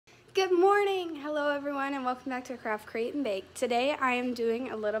Good morning! Hello everyone and welcome back to Craft, Create, and Bake. Today I am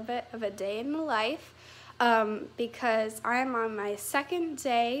doing a little bit of a day in the life because I am on my second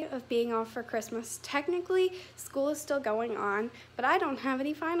day of being off for Christmas. Technically, school is still going on, but I don't have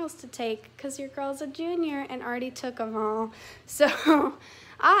any finals to take because your girl's a junior and already took them all. So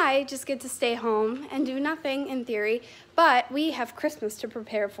I just get to stay home and do nothing in theory, but we have Christmas to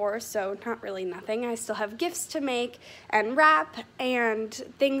prepare for, so not really nothing. I still have gifts to make and wrap and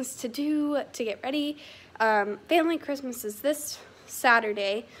things to do to get ready. Family Christmas is this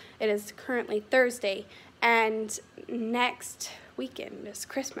Saturday. It is currently Thursday, and next weekend is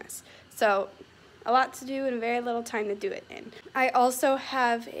Christmas. So a lot to do and very little time to do it in. I also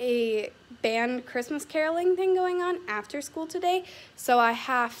have a band Christmas caroling thing going on after school today, so I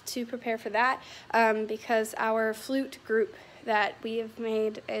have to prepare for that because our flute group that we have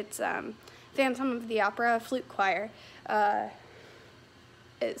made, it's Phantom of the Opera Flute Choir,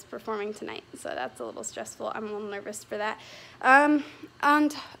 is performing tonight, so that's a little stressful. I'm a little nervous for that.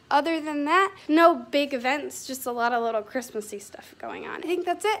 And other than that, no big events, just a lot of little Christmassy stuff going on. I think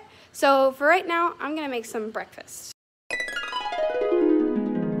that's it. So for right now, I'm gonna make some breakfast. Okay,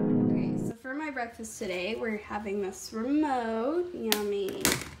 so for my breakfast today, we're having this remote. Yummy.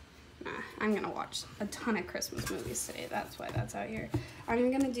 Nah, I'm gonna watch a ton of Christmas movies today. That's why that's out here. I'm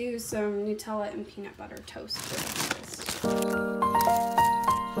gonna do some Nutella and peanut butter toast for breakfast.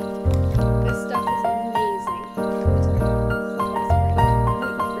 This stuff is amazing.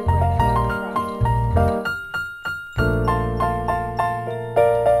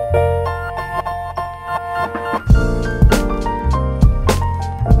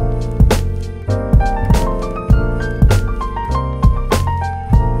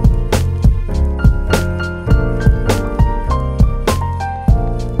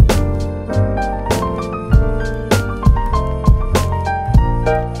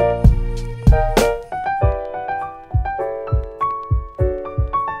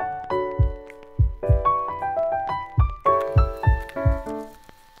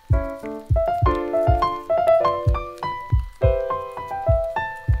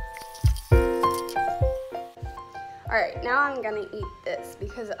 Alright, now I'm gonna eat this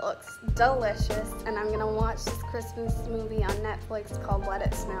because it looks delicious, and I'm gonna watch this Christmas movie on Netflix called Let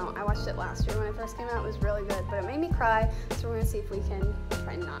It Snow. I watched it last year when it first came out. It was really good, but it made me cry, so we're gonna see if we can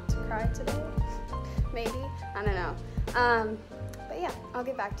try not to cry today. Maybe, I don't know. But yeah, I'll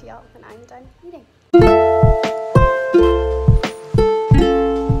get back to y'all when I'm done eating.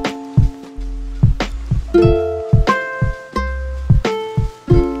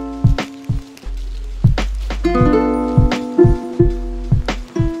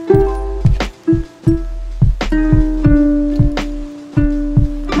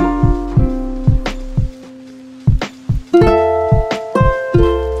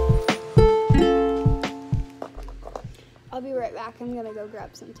 I'll be right back. I'm gonna go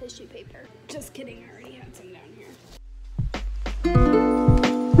grab some tissue paper. Just kidding, I already had some down here.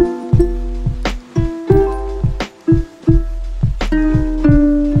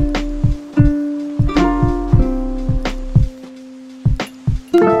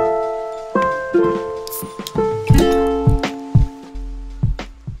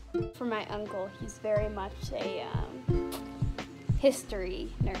 For my uncle, he's very much a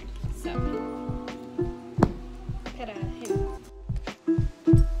history nerd, so gotta him.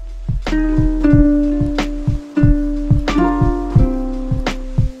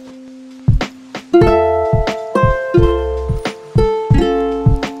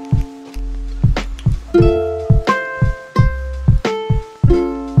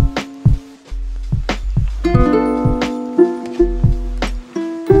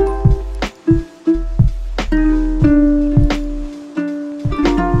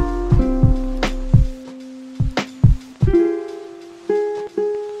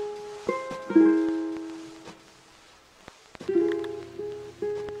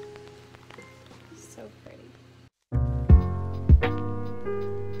 So pretty.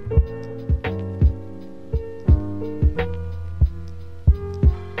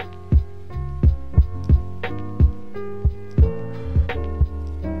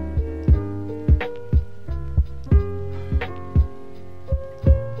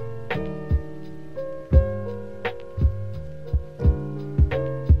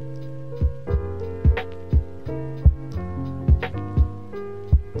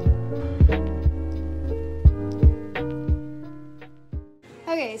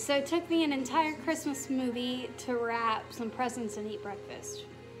 Okay, so it took me an entire Christmas movie to wrap some presents and eat breakfast.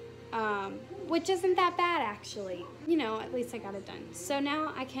 Which isn't that bad, actually. You know, at least I got it done. So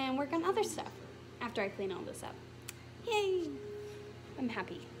now I can work on other stuff after I clean all this up. Yay! I'm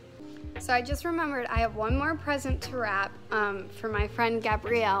happy. So I just remembered I have one more present to wrap for my friend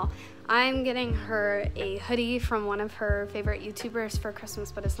Gabrielle. I'm getting her a hoodie from one of her favorite YouTubers for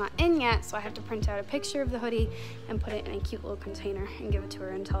Christmas, but it's not in yet, so I have to print out a picture of the hoodie and put it in a cute little container and give it to her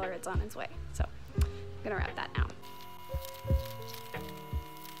and tell her it's on its way. So I'm gonna wrap that now.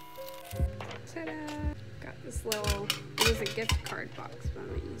 Ta-da! Got this little, it was a gift card box, but I'm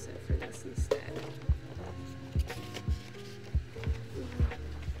gonna use it for this instead.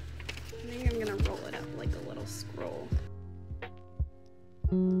 I think I'm gonna roll it up like a little scroll.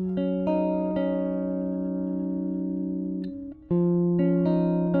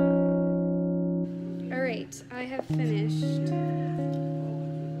 Alright, I have finished.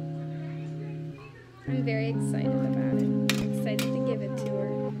 I'm very excited about it. I'm excited to give it to her.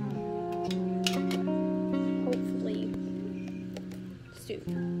 Hopefully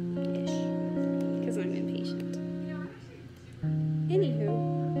soon-ish, because I'm impatient. Anywho,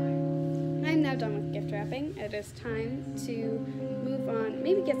 I'm now done with gift wrapping. It is time to move on,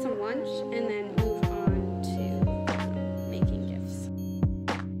 maybe get some lunch, and then move on to making gifts.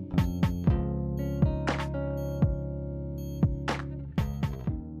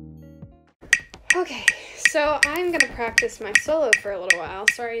 Okay, so I'm gonna practice my solo for a little while.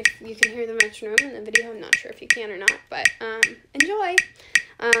 Sorry if you can hear the metronome in the video. I'm not sure if you can or not, but enjoy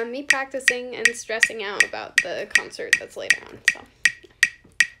me practicing and stressing out about the concert that's later on. So.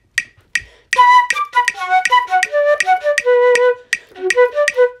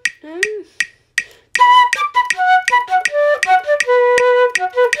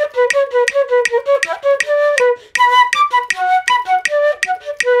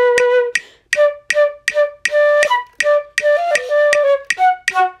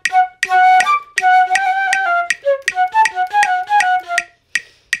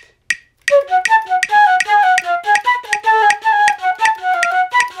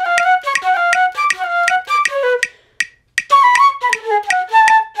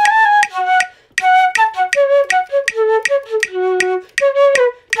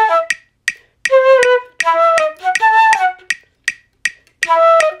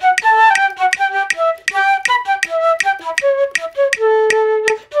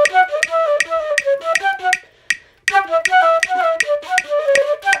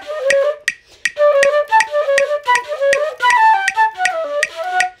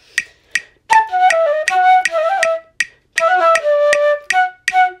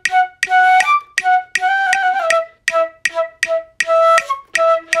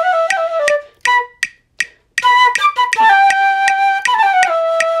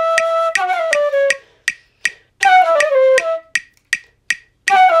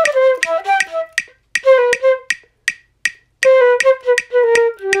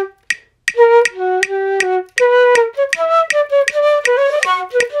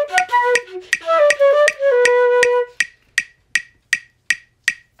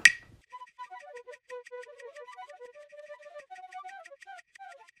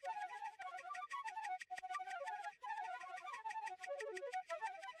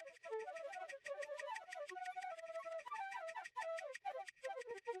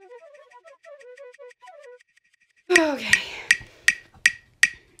 Okay.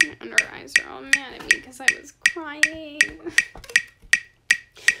 My under eyes are all mad at me because I was crying.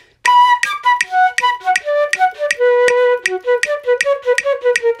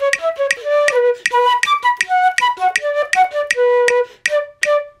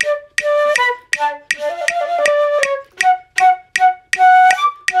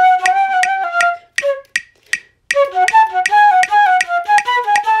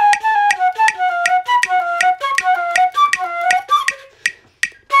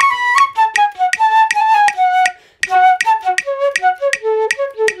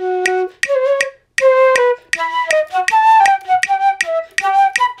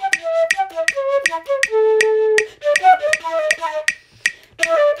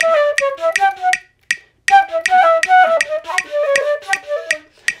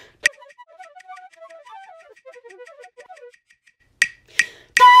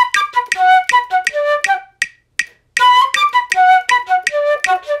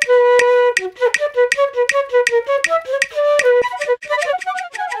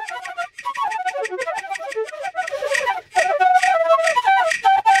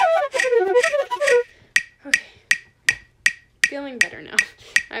 Feeling better now.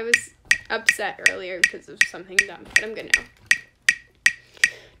 I was upset earlier because of something dumb, but I'm good now.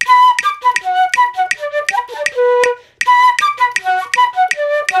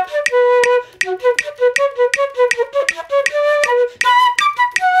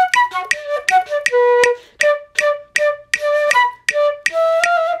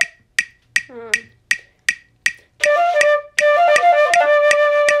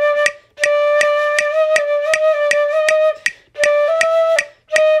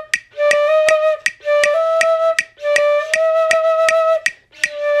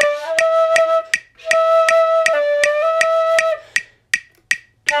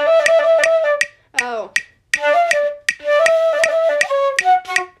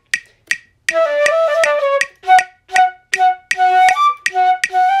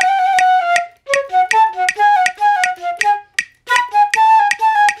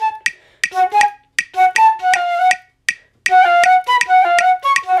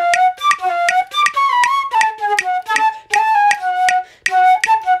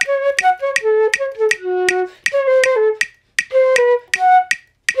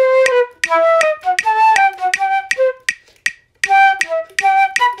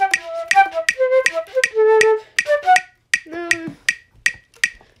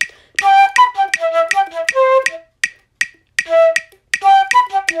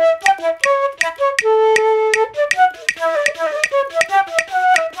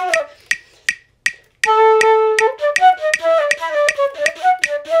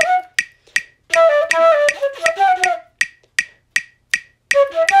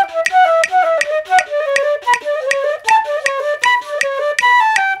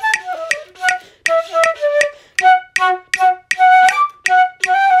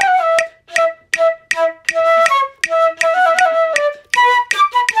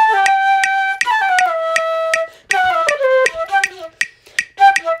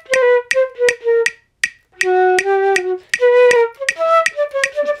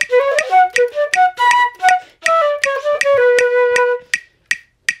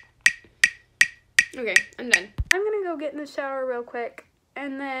 shower real quick,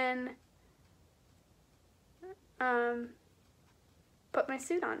 and then put my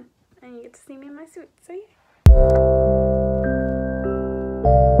suit on, and you get to see me in my suit. So yeah.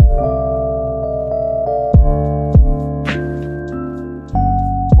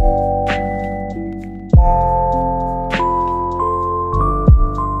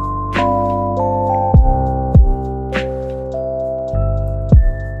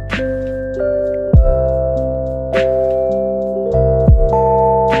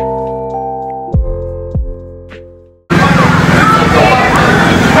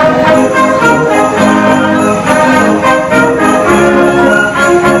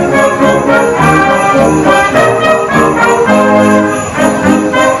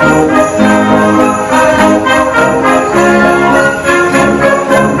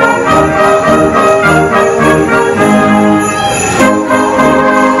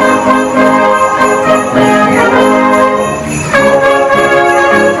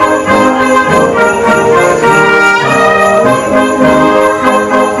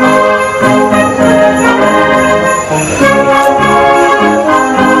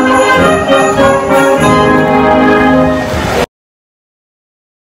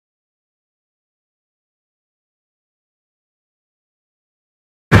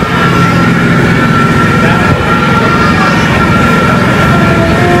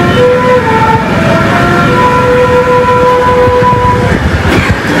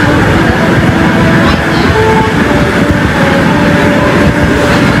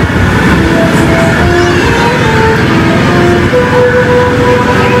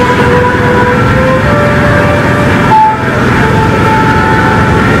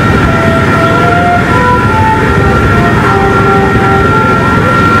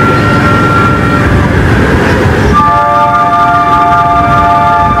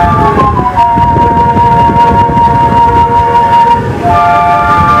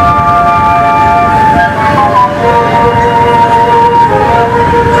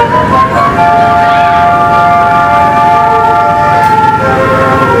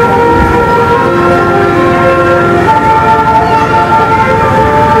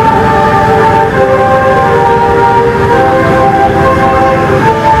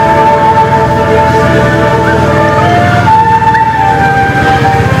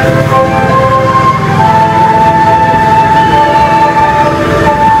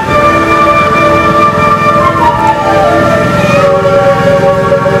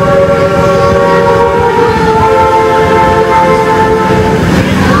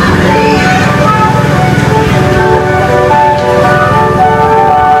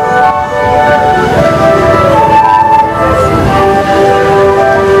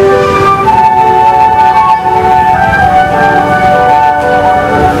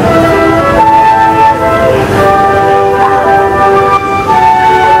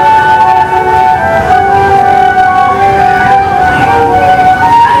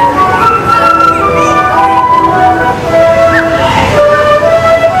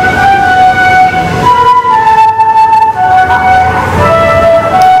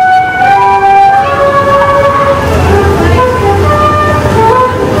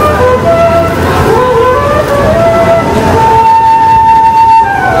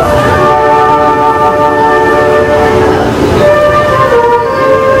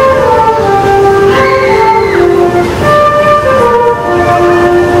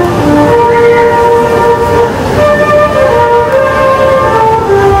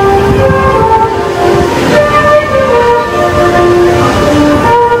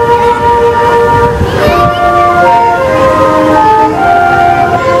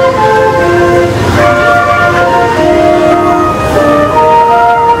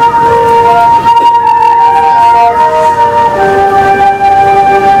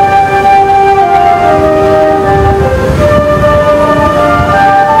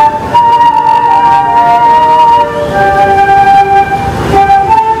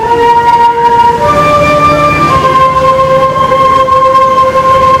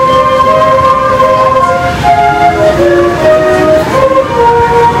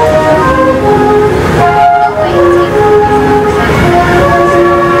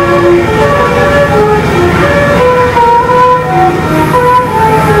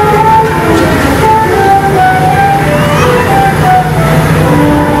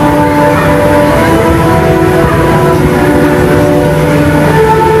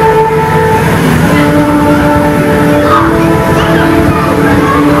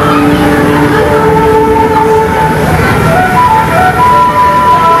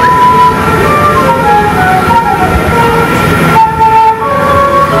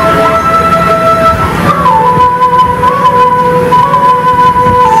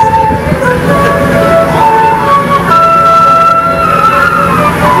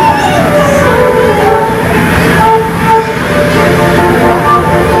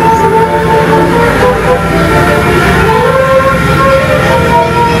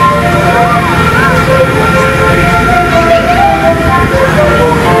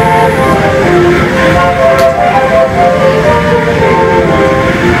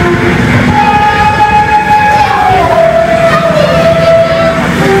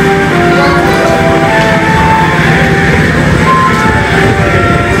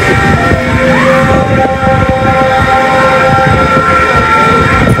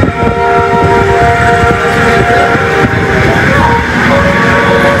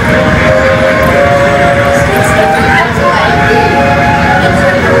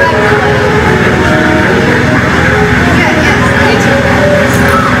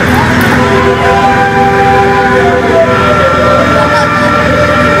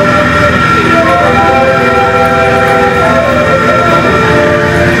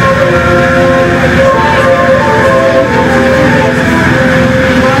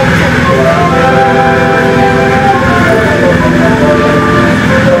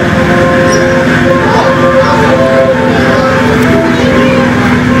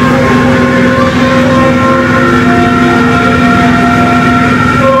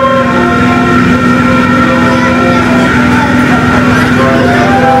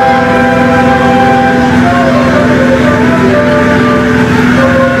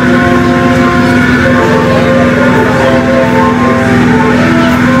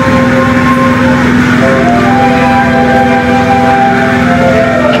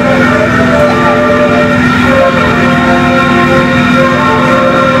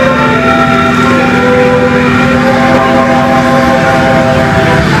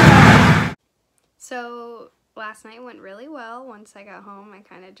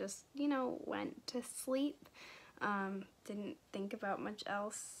 I just, you know, went to sleep. Didn't think about much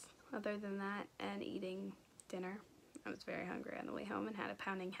else other than that and eating dinner. I was very hungry on the way home and had a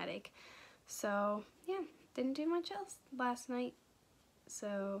pounding headache. So yeah, didn't do much else last night.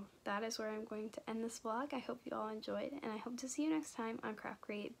 So that is where I'm going to end this vlog. I hope you all enjoyed, and I hope to see you next time on Craft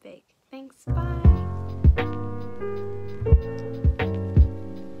Create Bake. Thanks, bye!